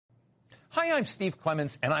Hi, I'm Steve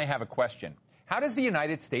Clements, and I have a question. How does the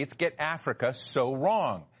United States get Africa so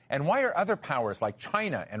wrong? And why are other powers like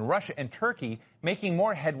China and Russia and Turkey making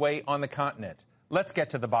more headway on the continent? Let's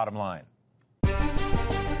get to the bottom line.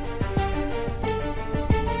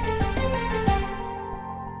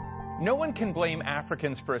 No one can blame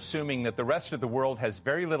Africans for assuming that the rest of the world has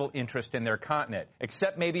very little interest in their continent,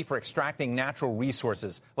 except maybe for extracting natural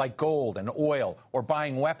resources like gold and oil or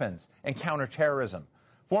buying weapons and counterterrorism.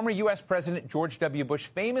 Former U.S. President George W. Bush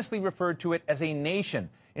famously referred to it as a nation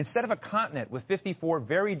instead of a continent with 54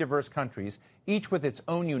 very diverse countries, each with its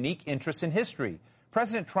own unique interests and history.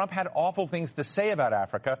 President Trump had awful things to say about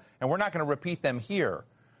Africa, and we're not going to repeat them here.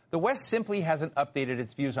 The West simply hasn't updated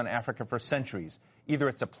its views on Africa for centuries. Either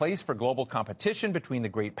it's a place for global competition between the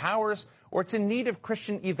great powers, or it's in need of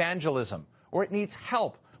Christian evangelism, or it needs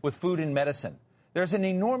help with food and medicine. There's an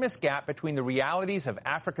enormous gap between the realities of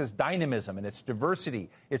Africa's dynamism and its diversity,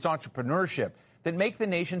 its entrepreneurship, that make the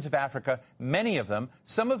nations of Africa, many of them,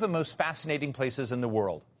 some of the most fascinating places in the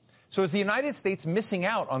world. So is the United States missing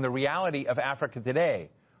out on the reality of Africa today?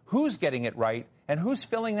 Who's getting it right, and who's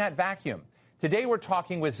filling that vacuum? Today we're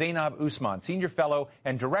talking with Zainab Usman, Senior Fellow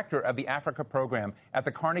and Director of the Africa Program at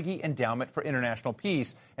the Carnegie Endowment for International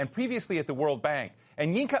Peace and previously at the World Bank,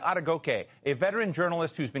 and Yinka Adegoke, a veteran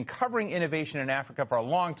journalist who's been covering innovation in Africa for a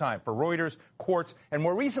long time for Reuters, Quartz, and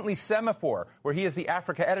more recently Semaphore, where he is the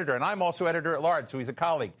Africa editor, and I'm also editor-at-large, so he's a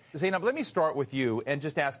colleague. Zainab, let me start with you and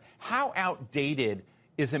just ask, how outdated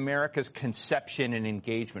is America's conception and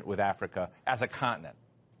engagement with Africa as a continent?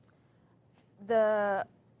 The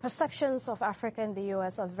perceptions of Africa and the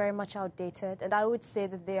U.S. are very much outdated, and I would say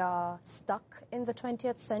that they are stuck in the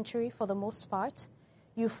 20th century for the most part.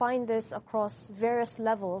 You find this across various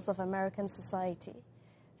levels of American society.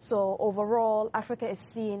 So overall, Africa is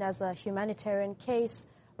seen as a humanitarian case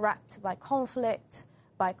racked by conflict,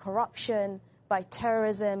 by corruption, by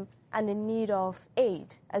terrorism, and in need of aid,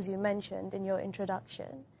 as you mentioned in your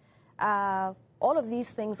introduction. All of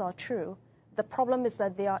these things are true. The problem is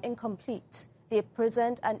that they are incomplete. They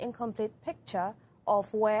present an incomplete picture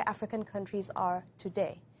of where African countries are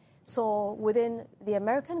today. So within the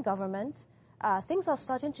American government, things are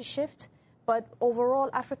starting to shift, but overall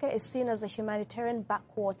Africa is seen as a humanitarian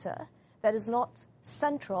backwater that is not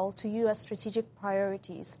central to U.S. strategic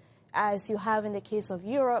priorities. As you have in the case of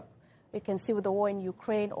Europe, you can see with the war in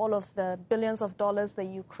Ukraine, all of the billions of dollars that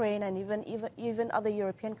Ukraine and even other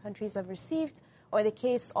European countries have received, or in the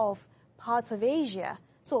case of parts of Asia.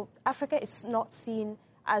 So Africa is not seen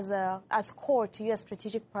as core to U.S.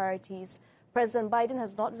 strategic priorities. President Biden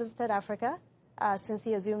has not visited Africa since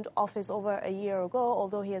he assumed office over a year ago,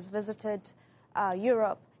 although he has visited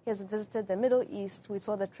Europe, he has visited the Middle East. We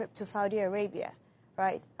saw the trip to Saudi Arabia,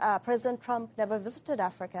 right? President Trump never visited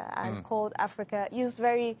Africa and called Africa, used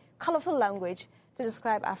very colorful language to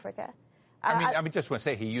describe Africa. I just want to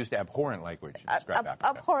say he used abhorrent language to describe Africa.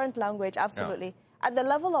 Abhorrent language, absolutely. Yeah. At the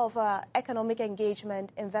level of economic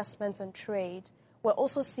engagement, investments, and trade, we're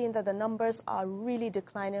also seeing that the numbers are really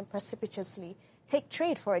declining precipitously. Take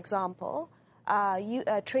trade, for example.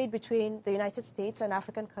 Trade between the United States and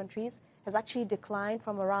African countries has actually declined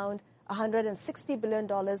from around $160 billion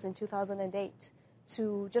in 2008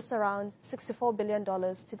 to just around $64 billion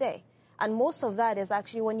today. And most of that is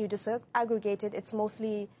actually, when you disaggregate it, it's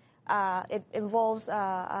mostly it involves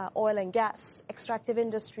oil and gas, extractive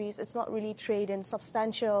industries. It's not really trade in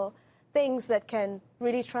substantial things that can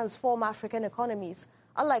really transform African economies,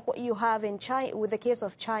 unlike what you have in China, with the case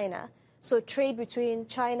of China. So trade between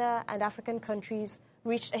China and African countries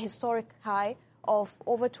reached a historic high of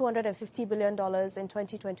over $250 billion in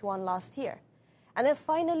 2021 last year. And then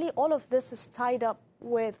finally, all of this is tied up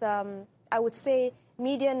with, I would say,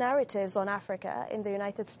 media narratives on Africa in the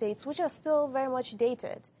United States, which are still very much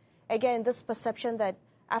dated. Again, this perception that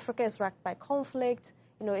Africa is racked by conflict,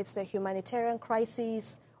 it's a humanitarian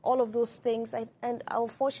crisis, all of those things. And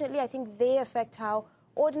unfortunately, I think they affect how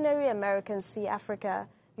ordinary Americans see Africa.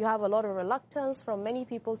 You have a lot of reluctance from many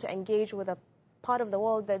people to engage with a part of the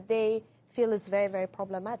world that they feel is very, very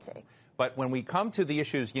problematic. But when we come to the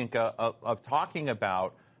issues, Yinka, of talking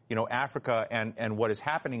about, Africa and what is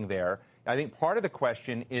happening there, I think part of the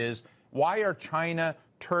question is, why are China,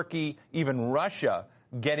 Turkey, even Russia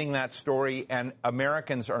getting that story and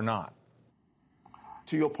Americans are not?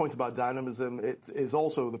 To your point about dynamism, it is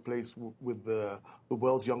also the place with the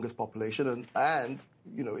world's youngest population, and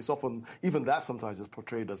it's often, even that sometimes is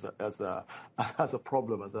portrayed as a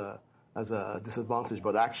problem, disadvantage,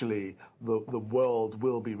 but actually the world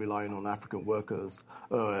will be relying on African workers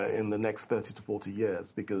in the next 30 to 40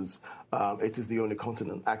 years because it is the only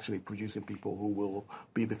continent actually producing people who will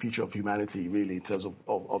be the future of humanity, really, in terms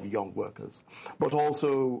of young workers. But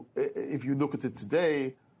also, if you look at it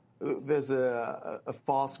today, there's a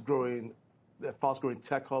fast-growing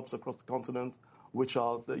tech hubs across the continent, which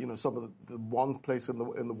are some of the one place in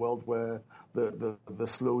the world where the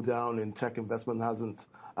slowdown in tech investment hasn't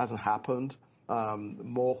happened.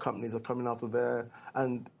 More companies are coming out of there,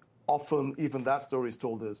 and often even that story is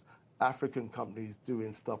told as African companies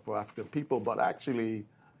doing stuff for African people. But actually,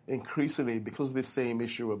 increasingly, because of this same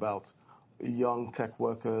issue about young tech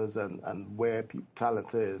workers and where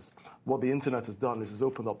talent is, what the internet has done is it's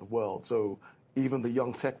opened up the world. So even the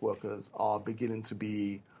young tech workers are beginning to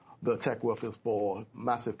be the tech workers for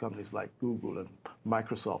massive companies like Google and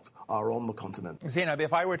Microsoft are on the continent. Zainab,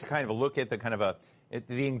 if I were to kind of look at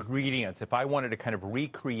the ingredients, if I wanted to kind of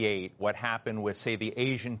recreate what happened with, say, the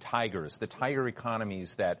Asian tigers, the tiger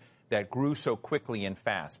economies that grew so quickly and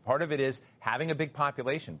fast. Part of it is having a big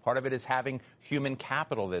population. Part of it is having human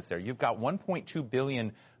capital that's there. You've got 1.2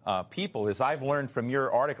 billion people. As I've learned from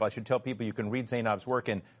your article, I should tell people you can read Zainab's work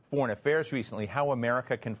in Foreign Affairs recently, how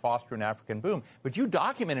America can foster an African boom. But you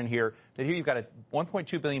document in here that here you've got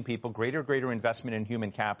 1.2 billion people, greater investment in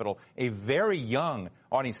human capital, a very young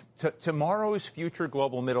audience. Tomorrow's future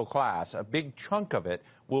global middle class, a big chunk of it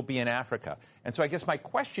will be in Africa. And so I guess my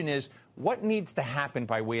question is, what needs to happen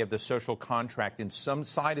by way of the social contract in some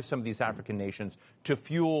side of some of these African nations to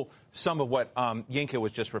fuel some of what Yinka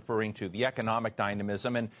was just referring to, the economic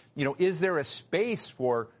dynamism? And, is there a space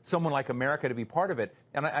for someone like America to be part of it?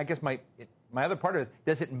 And I guess my other part of it,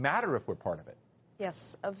 does it matter if we're part of it?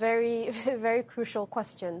 Yes, a very, very crucial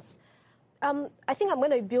questions. I think I'm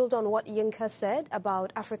going to build on what Yinka said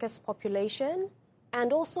about Africa's population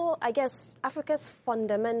and also, I guess, Africa's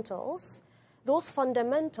fundamentals. Those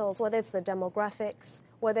fundamentals, whether it's the demographics,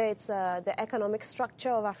 whether it's the economic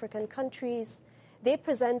structure of African countries, they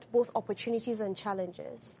present both opportunities and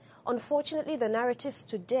challenges. Unfortunately, the narratives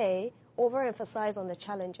today overemphasize on the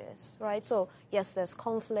challenges, right? So, yes, there's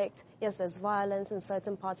conflict, yes, there's violence in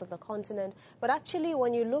certain parts of the continent, but actually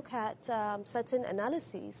when you look at certain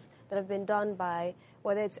analyses that have been done by,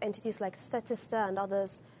 whether it's entities like Statista and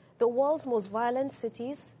others, the world's most violent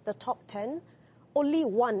cities, the top 10, only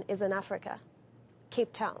one is in Africa,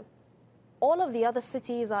 Cape Town. All of the other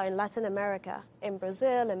cities are in Latin America, in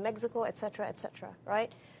Brazil, in Mexico, etc.,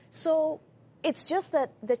 right? So it's just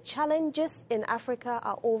that the challenges in Africa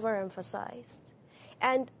are overemphasized.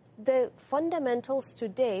 And the fundamentals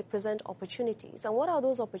today present opportunities. And what are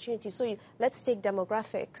those opportunities? So let's take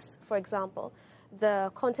demographics, for example.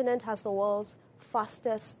 The continent has the world's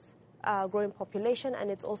fastest growing population, and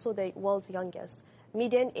it's also the world's youngest.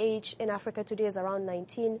 Median age in Africa today is around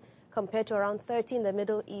 19, compared to around 30 in the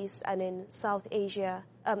Middle East and in South Asia,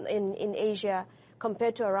 in Asia,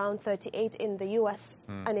 compared to around 38 in the US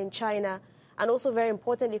and in China, and also very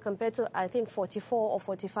importantly compared to, I think, 44 or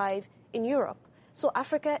 45 in Europe. So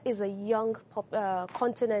Africa is a young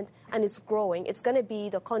continent, and it's growing. It's going to be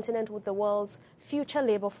the continent with the world's future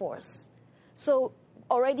labor force. So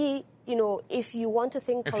already, if you want to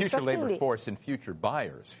think constructively, future labor force and future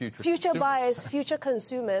buyers, future buyers, future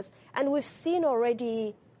consumers, and we've seen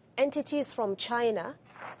already entities from China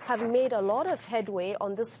have made a lot of headway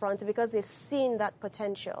on this front because they've seen that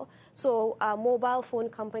potential. So mobile phone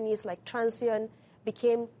companies like Transsion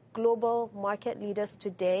became global market leaders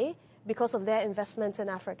today because of their investments in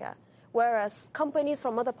Africa. Whereas companies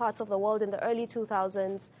from other parts of the world in the early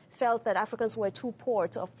 2000s felt that Africans were too poor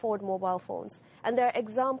to afford mobile phones. And there are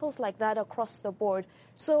examples like that across the board.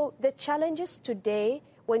 So the challenges today,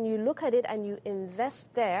 when you look at it and you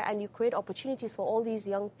invest there and you create opportunities for all these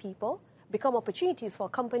young people, become opportunities for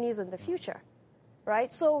companies in the future,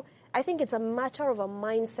 right? So I think it's a matter of a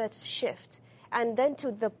mindset shift. And then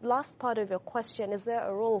to the last part of your question, is there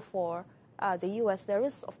a role for the U.S.? There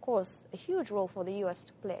is, of course, a huge role for the U.S.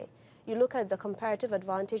 to play. You look at the comparative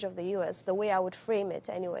advantage of the U.S., the way I would frame it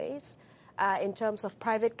anyways, in terms of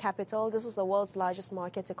private capital, this is the world's largest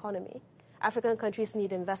market economy. African countries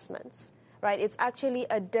need investments, right? It's actually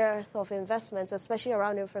a dearth of investments, especially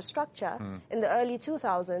around infrastructure in the early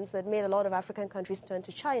 2000s that made a lot of African countries turn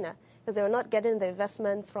to China because they were not getting the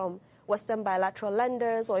investments from Western bilateral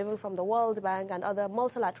lenders or even from the World Bank and other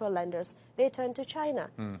multilateral lenders. They turned to China.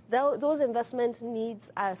 Those investment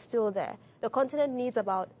needs are still there. The continent needs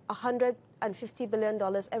about $150 billion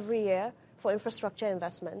every year for infrastructure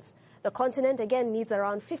investments. The continent, again, needs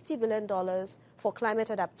around $50 billion for climate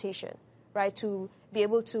adaptation, right, to be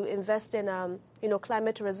able to invest in,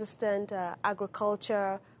 climate-resistant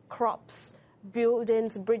agriculture, crops,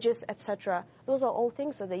 buildings, bridges, etc. Those are all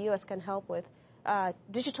things that the U.S. can help with.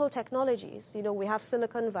 Digital technologies, we have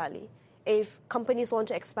Silicon Valley. If companies want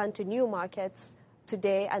to expand to new markets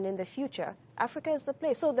today and in the future, Africa is the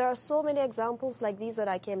place. So there are so many examples like these that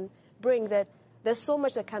I can bring, that there's so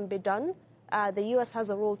much that can be done. The U.S. has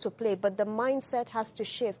a role to play, but the mindset has to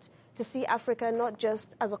shift to see Africa not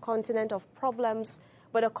just as a continent of problems,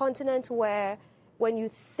 but a continent where when you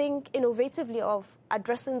think innovatively of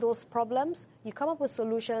addressing those problems, you come up with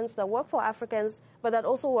solutions that work for Africans, but that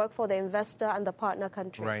also work for the investor and the partner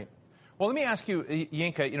country. Right. Well, let me ask you,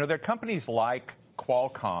 Yinka, there are companies like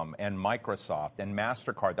Qualcomm and Microsoft and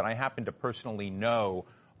MasterCard that I happen to personally know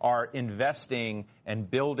are investing and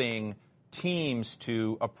building teams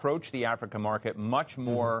to approach the African market much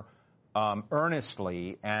more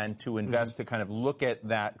earnestly and to invest to kind of look at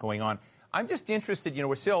that going on. I'm just interested,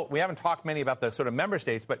 we haven't talked many about the sort of member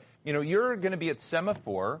states, but, you're going to be at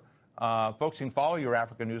Semaphore. Folks can follow your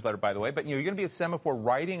Africa newsletter, by the way, but, you're going to be at Semaphore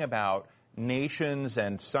writing about nations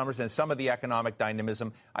and summers and some of the economic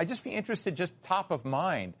dynamism. I'd just be interested, just top of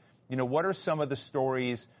mind, what are some of the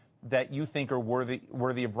stories that you think are worthy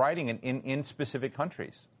of writing in specific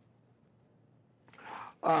countries?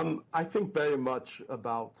 I think very much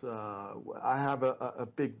about, I have a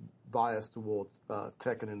big bias towards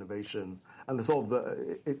tech and innovation. And the sort of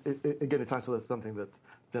again, it ties to something that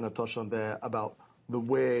Zainab touched on there about the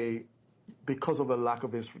way, because of a lack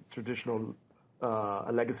of traditional,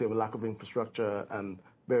 a legacy of a lack of infrastructure and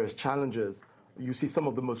various challenges, you see some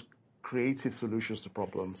of the most creative solutions to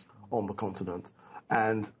problems on the continent.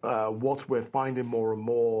 And what we're finding more and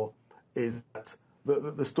more is that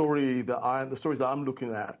the stories that I'm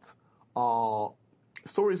looking at are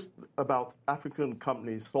stories about African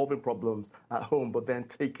companies solving problems at home, but then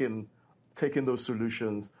taking those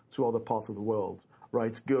solutions to other parts of the world,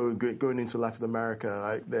 right? Going into Latin America,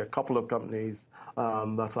 right? There are a couple of companies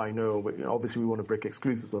that I know. But obviously, we want to break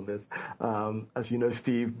exclusives on this, as you know,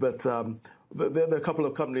 Steve. But there are a couple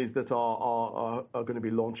of companies that are going to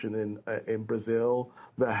be launching in Brazil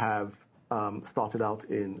that have started out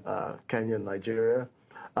in Kenya and Nigeria.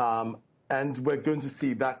 And we're going to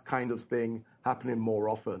see that kind of thing happening more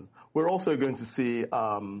often. We're also going to see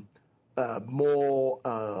more.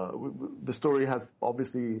 The story has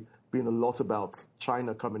obviously been a lot about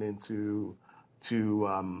China coming into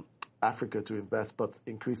Africa to invest, but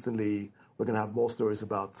increasingly we're going to have more stories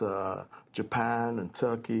about Japan and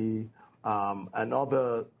Turkey and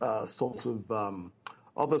other sort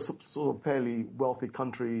of fairly wealthy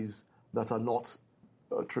countries that are not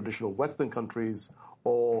traditional Western countries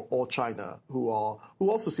or China, who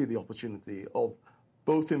also see the opportunity of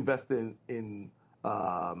both investing in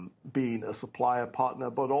being a supplier partner,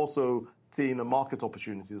 but also seeing a market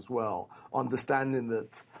opportunity as well. Understanding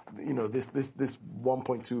that this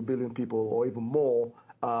 1.2 billion people or even more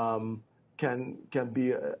can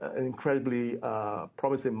be an incredibly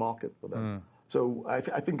promising market for them. So I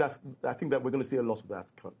think that we're going to see a lot of that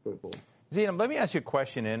going forward. Zainab, let me ask you a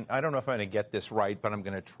question, and I don't know if I'm going to get this right, but I'm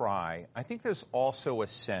going to try. I think there's also a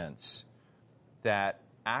sense that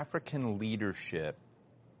African leadership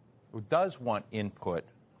does want input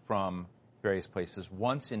from various places,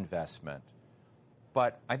 wants investment,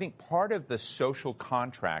 but I think part of the social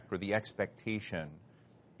contract or the expectation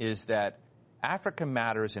is that Africa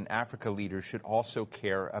matters and Africa leaders should also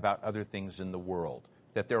care about other things in the world,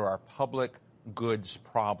 that there are public goods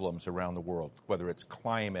problems around the world, whether it's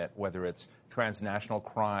climate, whether it's transnational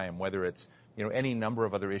crime, whether it's any number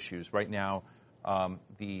of other issues. Right now,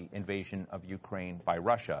 the invasion of Ukraine by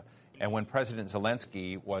Russia. And when President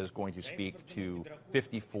Zelensky was going to speak to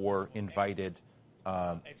 54 invited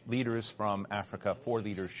leaders from Africa, 4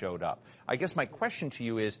 leaders showed up. I guess my question to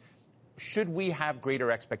you is, should we have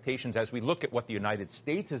greater expectations as we look at what the United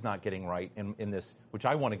States is not getting right in this, which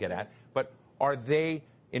I want to get at, but are they,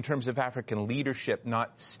 in terms of African leadership,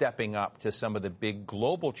 not stepping up to some of the big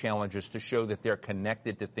global challenges to show that they're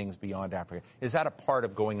connected to things beyond Africa? Is that a part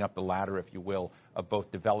of going up the ladder, if you will, of both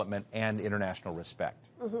development and international respect?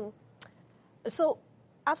 So,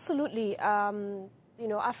 absolutely.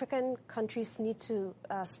 African countries need to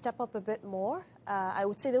step up a bit more. I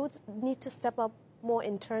would say they would need to step up more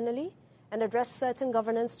internally and address certain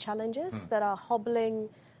governance challenges that are hobbling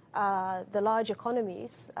the large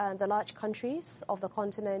economies, the large countries of the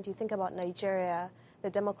continent. You think about Nigeria, the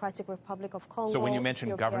Democratic Republic of Congo. So when you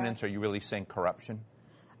mention governance, are you really saying corruption?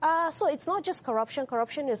 So it's not just corruption.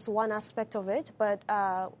 Corruption is one aspect of it, but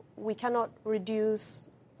we cannot reduce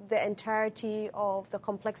the entirety of the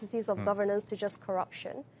complexities of governance to just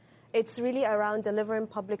corruption. It's really around delivering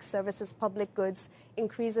public services, public goods,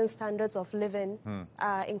 increasing standards of living,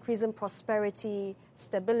 increasing prosperity,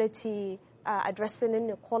 stability, addressing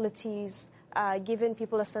inequalities, giving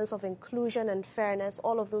people a sense of inclusion and fairness.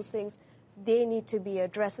 All of those things, they need to be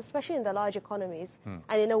addressed, especially in the large economies.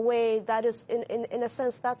 And in a way, that is, in a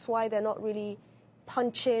sense, that's why they're not really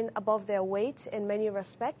punching above their weight in many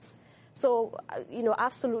respects. So,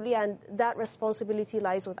 absolutely, and that responsibility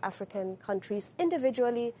lies with African countries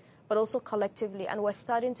individually, but also collectively, and we're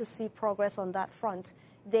starting to see progress on that front.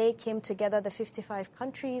 They came together, the 55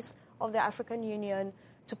 countries of the African Union,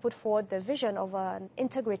 to put forward the vision of an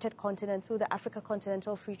integrated continent through the Africa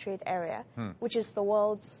Continental Free Trade Area, which is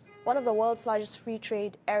one of the world's largest free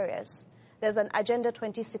trade areas. There's an Agenda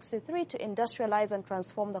 2063 to industrialize and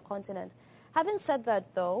transform the continent. Having said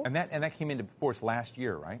that, though... And that came into force last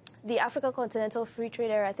year, right? The Africa Continental Free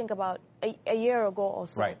Trade Area, I think about a year ago or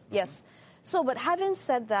so. Right. Yes. So, but having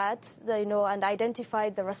said that, and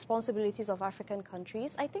identified the responsibilities of African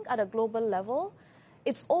countries, I think at a global level,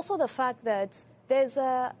 it's also the fact that there's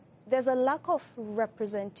a lack of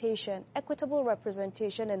representation, equitable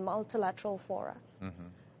representation in multilateral fora,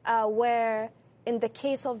 where in the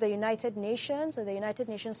case of the United Nations and the United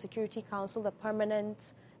Nations Security Council, the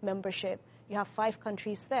permanent membership, you have 5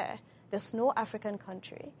 countries there. There's no African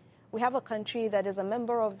country. We have a country that is a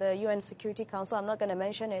member of the UN Security Council. I'm not going to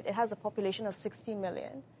mention it. It has a population of 60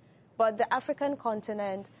 million. But the African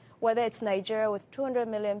continent, whether it's Nigeria with 200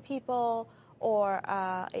 million people or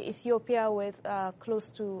Ethiopia with close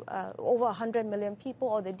to over 100 million people,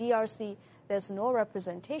 or the DRC, there's no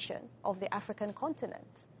representation of the African continent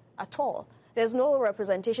at all. There's no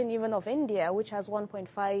representation even of India, which has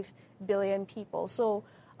 1.5 billion people. So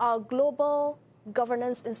our global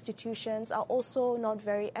governance institutions are also not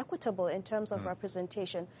very equitable in terms of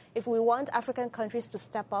representation. If we want African countries to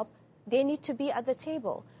step up, they need to be at the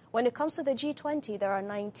table. When it comes to the G20, there are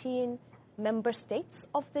 19 member states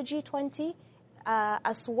of the G20,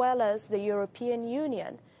 as well as the European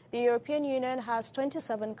Union. The European Union has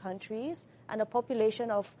 27 countries and a population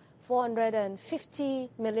of 450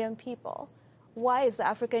 million people. Why is the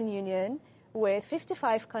African Union, with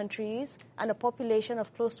 55 countries and a population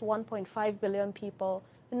of close to 1.5 billion people,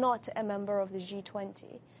 not a member of the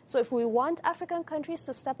G20? So if we want African countries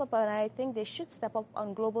to step up, and I think they should step up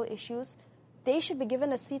on global issues, they should be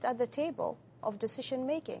given a seat at the table of decision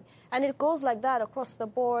making. And it goes like that across the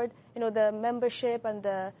board, the membership and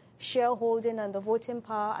the shareholding and the voting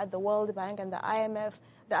power at the World Bank and the IMF,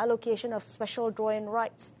 the allocation of special drawing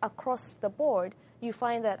rights across the board. You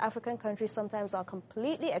find that African countries sometimes are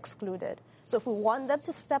completely excluded. So if we want them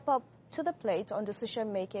to step up to the plate on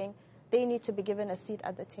decision making, they need to be given a seat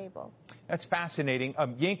at the table. That's fascinating.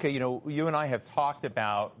 Yinka, you and I have talked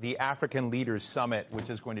about the African Leaders Summit,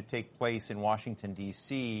 which is going to take place in Washington,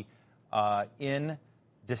 D.C. In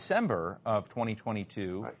December of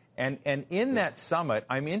 2022. Right. And in that summit,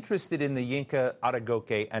 I'm interested in the Yinka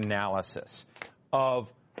Adegoke analysis of,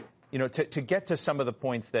 to get to some of the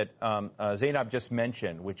points that Zainab just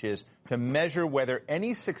mentioned, which is to measure whether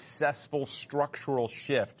any successful structural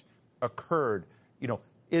shift occurred,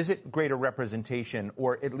 is it greater representation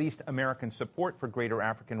or at least American support for greater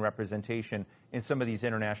African representation in some of these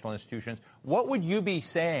international institutions? What would you be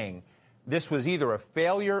saying this was either a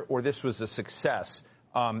failure or this was a success,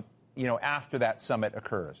 after that summit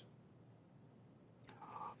occurs?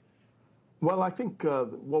 Well, I think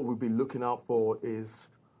what we'll be looking out for is,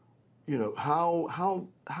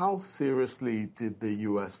 how seriously did the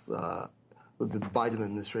U.S., the Biden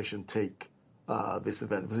administration take this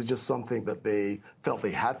event? Was it just something that they felt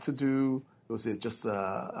they had to do? Was it just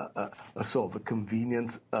a sort of a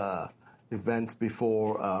convenient event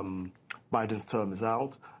before Biden's term is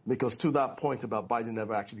out? Because to that point about Biden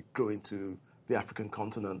never actually going to the African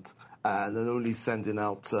continent and then only sending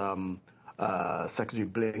out Secretary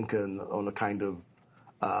Blinken on a kind of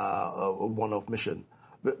a one-off mission.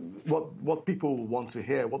 But what people want to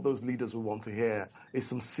hear, what those leaders will want to hear, is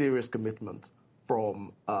some serious commitment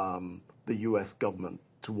from the U.S. government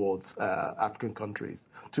towards African countries.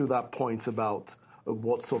 To that point about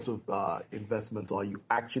what sort of investments are you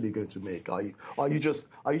actually going to make? Are you just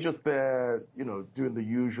there, doing the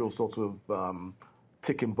usual sort of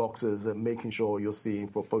ticking boxes and making sure you're seeing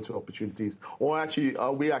for photo opportunities, or actually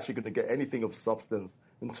are we actually going to get anything of substance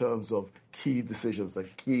in terms of key decisions and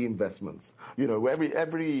key investments?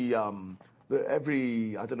 Every I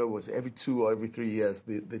don't know, was it every 2 or every 3 years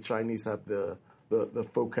the Chinese have the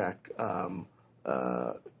FOCAC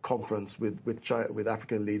conference with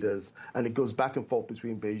African leaders, and it goes back and forth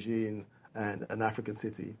between Beijing and an African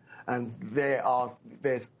city, and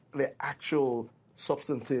there's the actual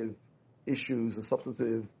substantive issues and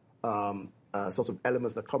substantive sort of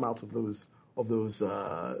elements that come out of those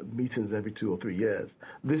meetings every 2 or 3 years.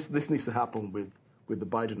 This needs to happen with the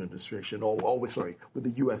Biden administration, with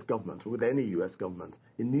the U.S. government, or with any U.S. government.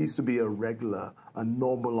 It needs to be a regular and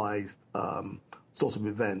normalized sort of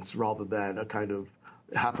events rather than a kind of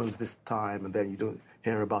it happens this time and then you don't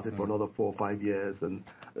hear about it for another 4 or 5 years, and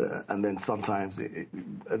then sometimes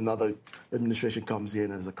another administration comes in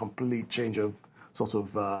and there's a complete change of sort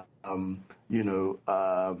of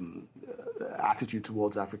attitude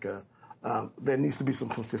towards Africa. There needs to be some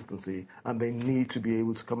consistency, and they need to be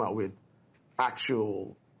able to come out with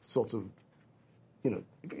actual sort of,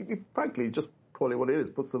 frankly, just call it what it is.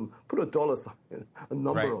 Put a dollar sign, a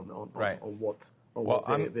number on what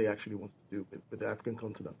they actually want to do with the African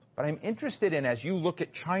continent. But I'm interested in, as you look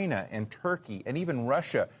at China and Turkey and even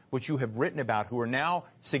Russia, which you have written about, who are now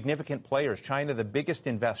significant players, China the biggest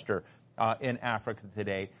investor in Africa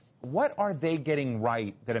today, what are they getting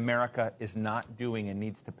right that America is not doing and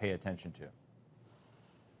needs to pay attention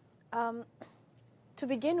to? To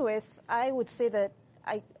begin with, I would say that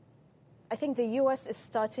I think the U.S. is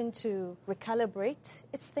starting to recalibrate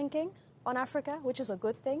its thinking on Africa, which is a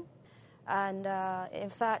good thing. And in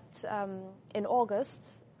fact, in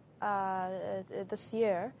August this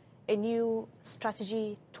year, a new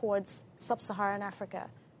strategy towards sub-Saharan Africa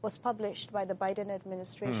was published by the Biden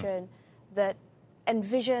administration that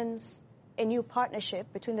envisions a new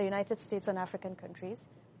partnership between the United States and African countries.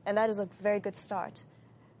 And that is a very good start.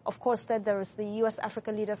 Of course, then there is the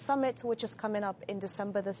U.S.-Africa Leaders Summit, which is coming up in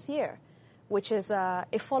December this year, which is a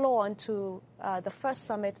follow-on to the first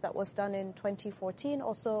summit that was done in 2014,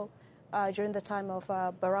 also during the time of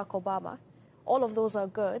Barack Obama. All of those are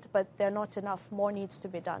good, but they're not enough. More needs to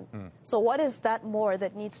be done. So what is that more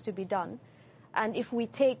that needs to be done? And if we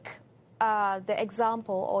take the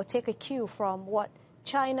example or take a cue from what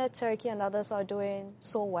China, Turkey, and others are doing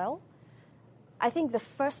so well, I think the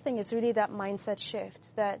first thing is really that mindset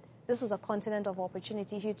shift, that this is a continent of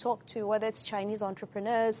opportunity. If you talk to whether it's Chinese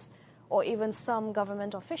entrepreneurs or even some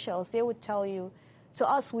government officials, they would tell you, to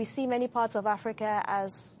us, we see many parts of Africa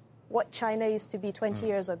as what China used to be 20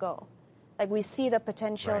 years ago. Like, we see the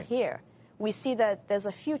potential here. We see that there's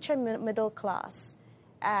a future middle class,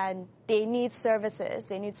 and they need services,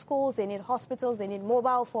 they need schools, they need hospitals, they need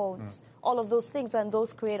mobile phones, all of those things, and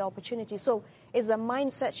those create opportunities. So it's a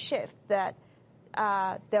mindset shift that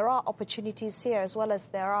there are opportunities here as well as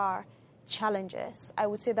there are challenges. I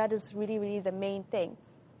would say that is really, really the main thing.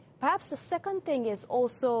 Perhaps the second thing is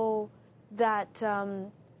also that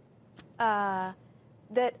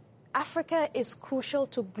that Africa is crucial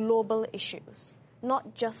to global issues,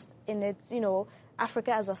 not just in its,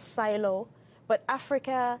 Africa as a silo, but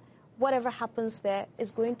Africa, whatever happens there,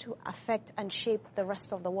 is going to affect and shape the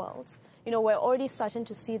rest of the world. We're already starting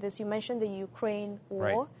to see this. You mentioned the Ukraine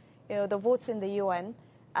war. The votes in the UN,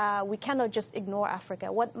 we cannot just ignore Africa.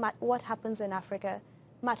 What happens in Africa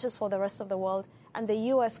matters for the rest of the world, and the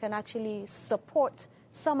U.S. can actually support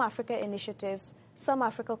some Africa initiatives, some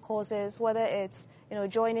Africa causes, whether it's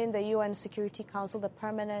joining the UN Security Council, the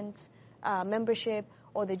permanent membership,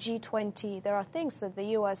 or the G20. There are things that the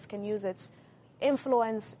U.S. can use its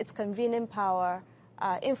influence, its convening power,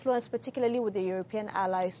 influence particularly with the European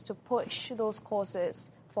allies to push those causes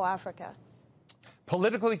for Africa.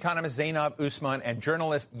 Political economist Zainab Usman and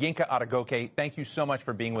journalist Yinka Adegoke, thank you so much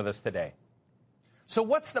for being with us today. So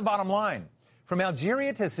what's the bottom line? From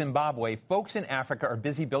Algeria to Zimbabwe, folks in Africa are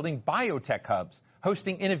busy building biotech hubs,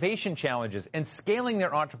 hosting innovation challenges, and scaling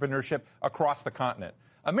their entrepreneurship across the continent.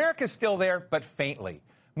 America's still there, but faintly.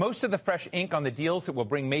 Most of the fresh ink on the deals that will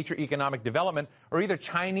bring major economic development are either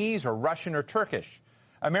Chinese or Russian or Turkish.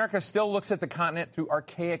 America still looks at the continent through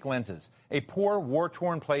archaic lenses, a poor,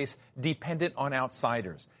 war-torn place dependent on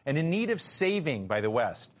outsiders and in need of saving by the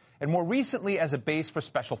West, and more recently as a base for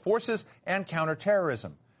special forces and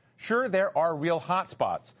counterterrorism. Sure, there are real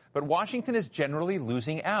hotspots, but Washington is generally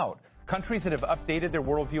losing out. Countries that have updated their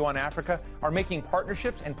worldview on Africa are making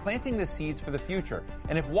partnerships and planting the seeds for the future.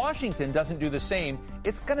 And if Washington doesn't do the same,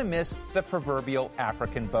 it's going to miss the proverbial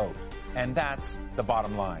African boat. And that's the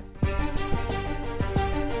bottom line.